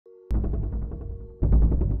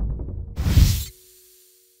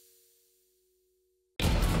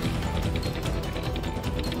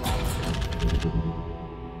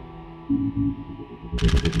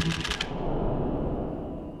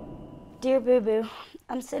Dear Boo Boo,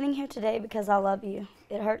 I'm sitting here today because I love you.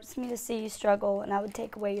 It hurts me to see you struggle, and I would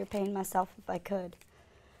take away your pain myself if I could.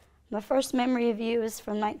 My first memory of you is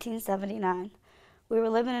from 1979. We were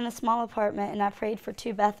living in a small apartment, and I prayed for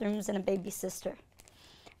 2 bathrooms and a baby sister.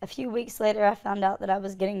 A few weeks later, I found out that I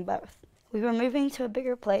was getting both. We were moving to a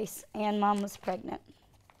bigger place, and Mom was pregnant.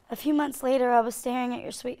 A few months later, I was staring at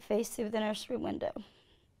your sweet face through the nursery window.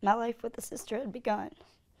 My life with a sister had begun.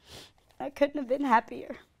 I couldn't have been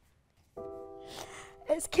happier.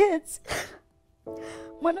 As kids,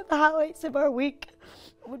 one of the highlights of our week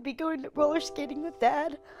would be going to roller skating with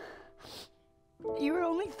Dad. You were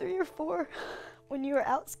only 3 or 4 when you were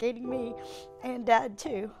out skating me, and Dad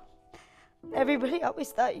too. Everybody always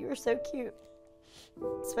thought you were so cute,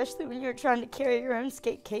 especially when you were trying to carry your own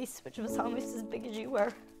skate case, which was almost as big as you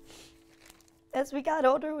were. As we got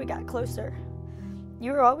older, we got closer.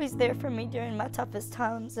 You were always there for me during my toughest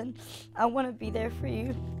times, and I want to be there for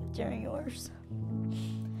you during yours.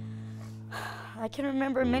 I can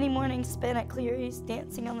remember many mornings spent at Cleary's,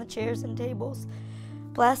 dancing on the chairs and tables,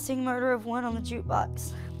 blasting Murder of One on the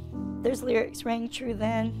jukebox. Those lyrics rang true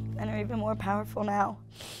then and are even more powerful now.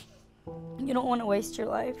 You don't want to waste your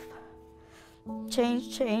life.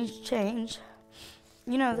 Change, change, change.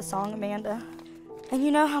 You know the song, Amanda. And you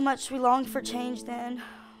know how much we longed for change then.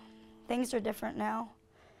 Things are different now.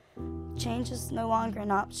 Change is no longer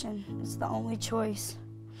an option. It's the only choice.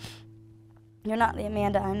 You're not the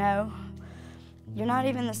Amanda I know. You're not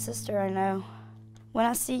even the sister I know. When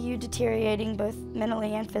I see you deteriorating both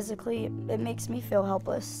mentally and physically, it makes me feel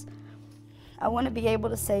helpless. I want to be able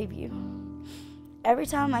to save you. Every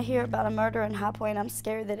time I hear about a murder in High Point, I'm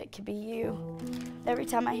scared that it could be you. Every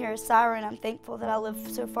time I hear a siren, I'm thankful that I live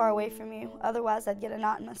so far away from you. Otherwise, I'd get a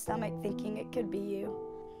knot in my stomach thinking it could be you.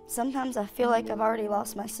 Sometimes I feel like I've already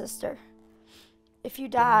lost my sister. If you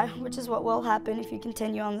die, which is what will happen if you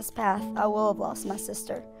continue on this path, I will have lost my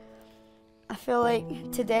sister. I feel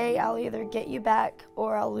like today I'll either get you back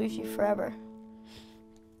or I'll lose you forever.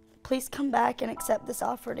 Please come back and accept this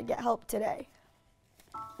offer to get help today.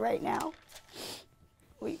 Right now.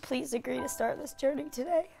 Will you please agree to start this journey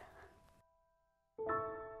today?